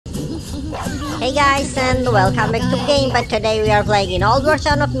Hey guys, and welcome back to the game. But today we are playing an old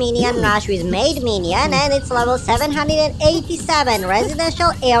version of Minion Rush with Maid Minion, and it's level 787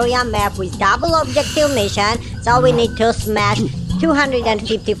 residential area map with double objective mission. So we need to smash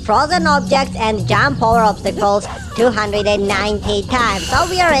 250 frozen objects and jump over obstacles 290 times. So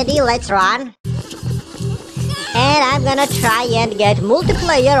we are ready, let's run. And I'm gonna try and get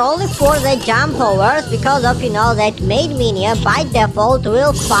multiplayer only for the jump overs because of that Maid Minion by default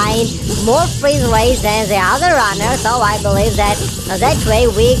will find more freeze rays than the other runner, so I believe that way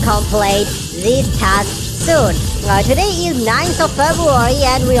we complete this task soon. Today is 9th of February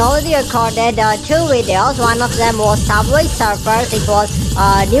and we already recorded 2 videos. One of them was Subway Surfers. It was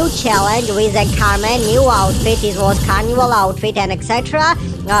a new challenge with a Carmen new outfit. It was carnival outfit and etc.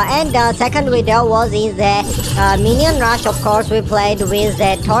 And the second video was in the Minion Rush. Of course, we played with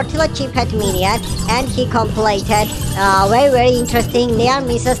the Tortilla Chip Hat Minion and he completed very interesting near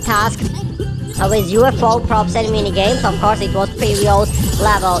misses task with UFO props and minigames. Of course, it was previous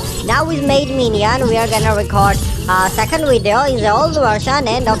level. Now with Maid Minion, we are gonna record second video in the old version,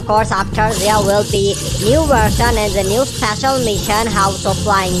 and of course after there will be new version and the new special mission House of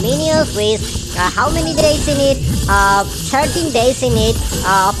Flying Minions with how many days in it? 13 days in it.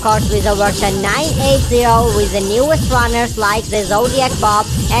 Of course with the version 980 with the newest runners like the Zodiac Bob,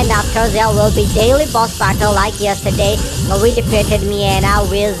 and after there will be daily boss battle like yesterday. We defeated Miena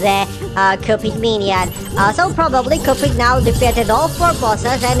with the Cupid Minion. So probably Cupid now defeated all 4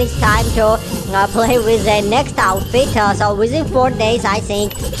 bosses and it's time to play with the next outfit. So within 4 days I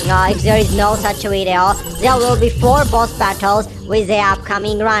think, if there is no such video, there will be 4 boss battles with the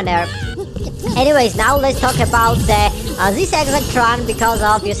upcoming runner. Anyways, now let's talk about this exact run because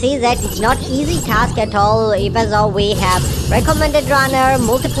of you see that it's not easy task at all, even though we have recommended runner,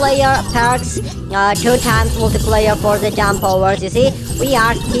 multiplayer perks, 2 times multiplayer for the jump overs. You see, we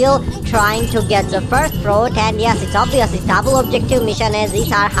are still trying to get the first fruit, and yes, it's obvious it's double objective mission and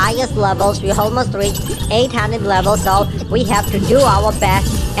these are highest levels. We almost reached 800 levels, so we have to do our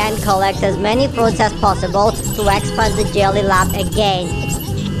best and collect as many fruits as possible to expand the jelly lab again.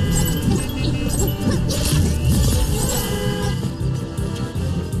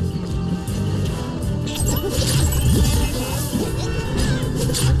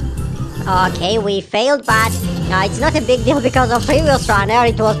 Okay, we failed, but it's not a big deal because of previous runner.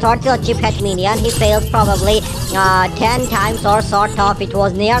 It was Tortilla Chip Hat Minion. He failed probably 10 times or sort of. It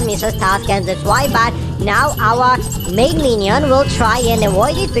was near misses task and that's why. But now our Maid Minion will try and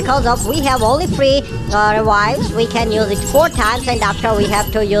avoid it because of we have only 3 revives. We can use it 4 times and after we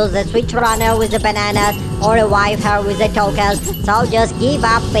have to use the switch runner with the bananas or revive her with the tokens. So just give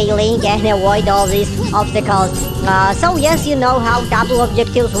up failing and avoid all these obstacles. So yes, you know how double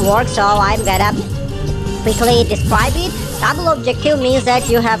objectives work, so I'm gonna quickly describe it. Double objective means that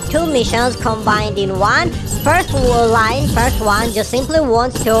you have 2 missions combined in one. First one just simply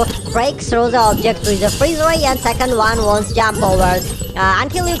wants to break through the object with a freeze ray, and second one wants jump overs.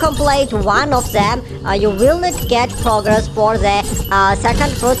 Until you complete one of them, you will not get progress for the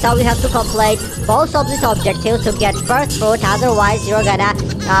second fruit, so you have to complete both of these objectives to get first fruit, otherwise you're gonna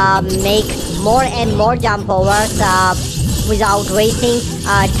make more and more jump overs without wasting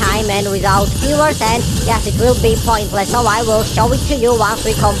time and without viewers, and yes, it will be pointless. So I will show it to you once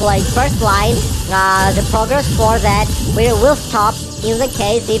we complete first line. The progress for that will stop in the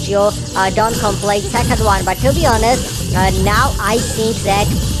case if you don't complete second one. But to be honest, now I think that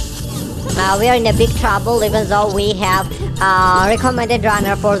we are in a big trouble, even though we have recommended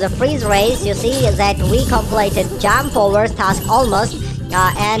runner for the freeze race. You see that we completed jump overs task almost,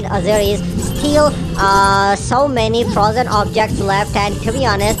 and there is still so many frozen objects left, and to be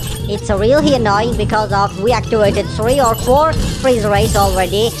honest it's really annoying because of we activated 3 or 4 freeze rays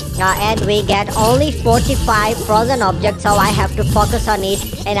already, and we get only 45 frozen objects, so I have to focus on it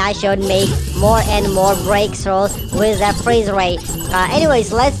and I should make more and more breakthroughs with the freeze ray.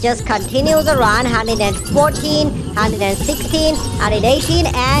 Anyways, let's just continue the run. 114, 116, 118,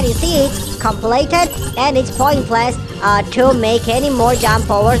 and you see it's completed and it's pointless to make any more jump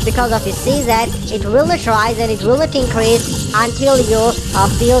overs because of you see that it will not rise and it will not increase until you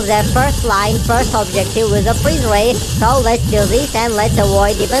fill the first line, first objective with a freeze ray. So let's do this and let's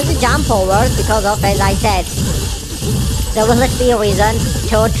avoid even the jump overs because of, as I said, there will not be a reason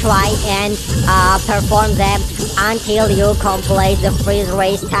to try and perform them until you complete the freeze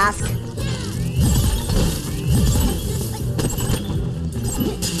race task.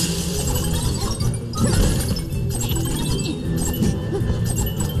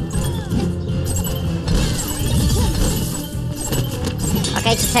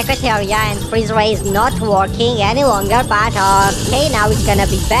 Okay, to secretariat and freeze ray is not working any longer, but okay, now it's gonna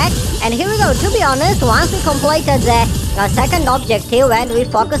be back. And here we go. To be honest, once we completed the second objective and we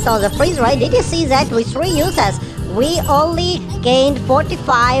focused on the freeze ray, did you see that with 3 uses we only gained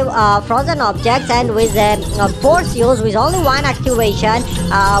 45 frozen objects, and with the 4th use with only 1 activation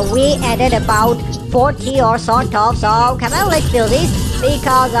we added about 40 or sort of. So come on, let's do this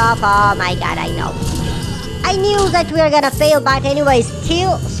because of oh my god, I knew that we were gonna fail, but anyway,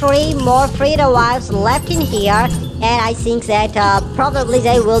 still 3 more free revives left in here, and I think that probably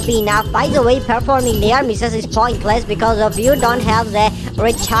they will be enough. By the way, performing near misses is pointless because of you don't have the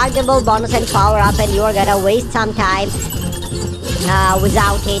rechargeable bonus and power up, and you are gonna waste some time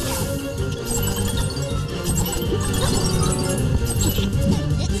without it.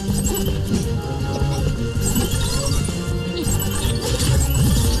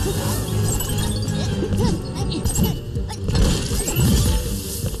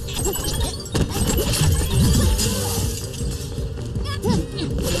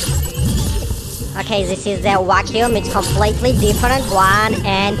 Okay, this is the vacuum, it's completely different one,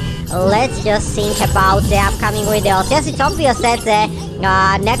 and let's just think about the upcoming videos. Yes, it's obvious that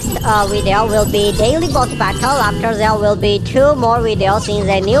the next video will be daily boss battle. After there will be 2 more videos in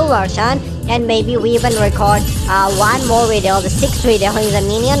the new version, and maybe we even record 1 more video, the 6th video in the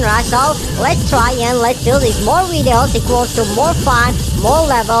Minion rush. So let's try and let's do this. More videos equals to more fun, more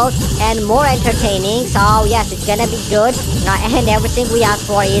levels, and more entertaining. So yes, it's gonna be good, and everything we ask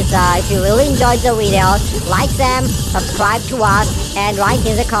for is if you really enjoyed the videos, like them, subscribe to us, and write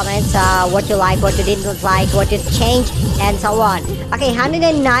in the comments what you like, what you didn't like, what you changed, and so on. Okay,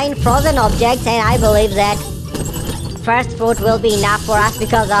 109 frozen objects, and I believe that first fruit will be enough for us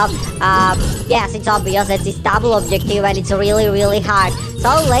because of yes, it's obvious that it's double objective and it's really hard. So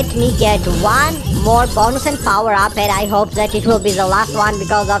let me get 1 more bonus and power up, and I hope that it will be the last one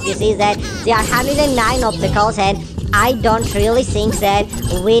because of you see that there are 109 obstacles, and I don't really think that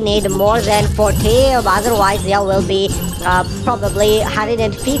we need more than 40, otherwise there will be probably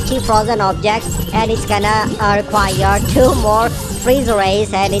 150 frozen objects, and it's gonna require 2 more freeze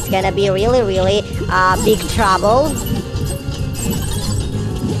rays, and it's gonna be really big trouble.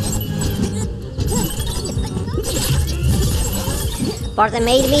 For the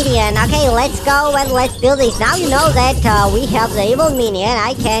maid minion. Okay, let's go and let's do this. Now you know that we have the evil minion.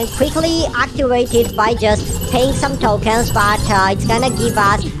 I can quickly activate it by just paying some tokens, but it's gonna give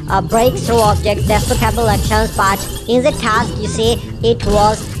us breakthrough objects, despicable actions. But in the task, you see, it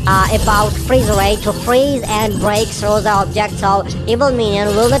was about freeze ray to freeze and break through the object. So evil minion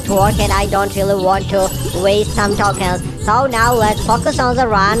will not work, and I don't really want to waste some tokens. So now let's focus on the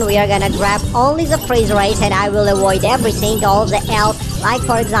run. We are gonna grab only the freeze rays, and I will avoid everything, all the else. Like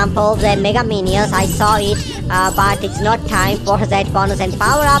for example the mega minions, I saw it, but it's not time for that bonus and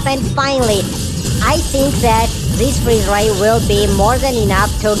power up. And finally, I think that this freeze ray will be more than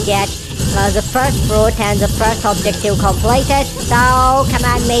enough to get the first fruit and the first objective completed. So come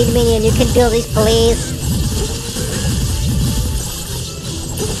on, maid minion, you can do this, please.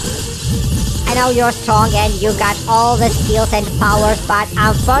 I know you're strong and you got all the skills and powers, but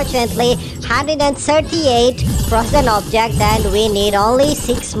unfortunately 138 frozen objects, and we need only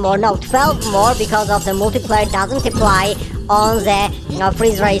 6 more, no, 12 more, because of the multiplayer doesn't apply on the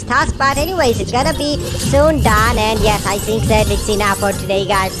freeze race task. But anyways, it's gonna be soon done, and yes, I think that it's enough for today,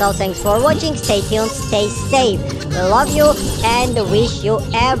 guys. So thanks for watching, stay tuned, stay safe, we love you and wish you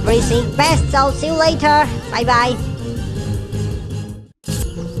everything best. So see you later, bye bye.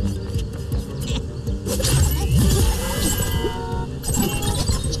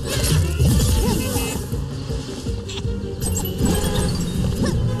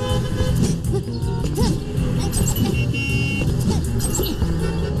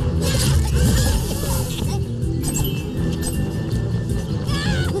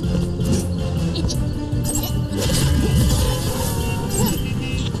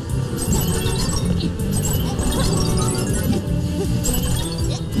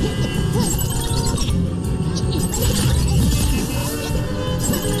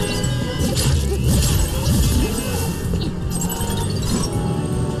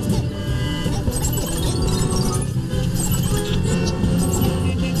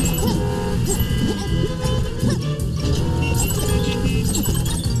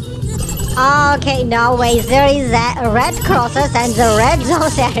 Okay, no ways, there is red crosses and the red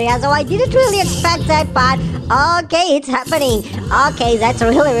zones area, so I didn't really expect that, but okay, it's happening. Okay, that's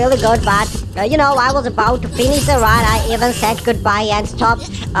really good, but you know, I was about to finish the run. I even said goodbye and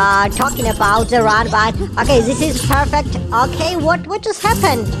stopped talking about the run, but okay, this is perfect. Okay, what just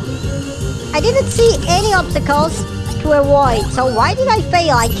happened? I didn't see any obstacles, to avoid. So why did I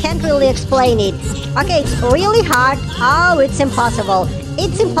fail? I can't really explain it. Okay, it's really hard. Oh, it's impossible.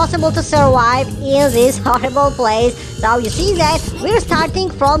 It's impossible to survive in this horrible place. So you see that we're starting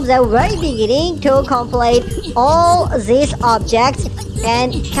from the very beginning to complete all these objects.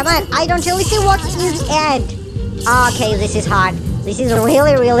 And come on, I don't really see what is end. Okay, this is hard. This is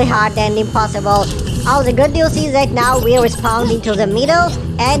really, really hard and impossible. Oh, the good news is that now we respawn into the middle,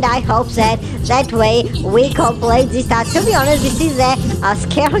 and I hope that way we complete this task. To be honest, this is the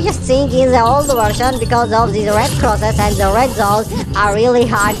scariest thing in the old version because of these red crosses, and the red zones are really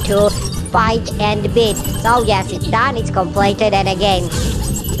hard to fight and beat. So yes, it's done, it's completed, and again,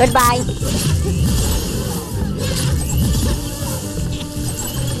 goodbye.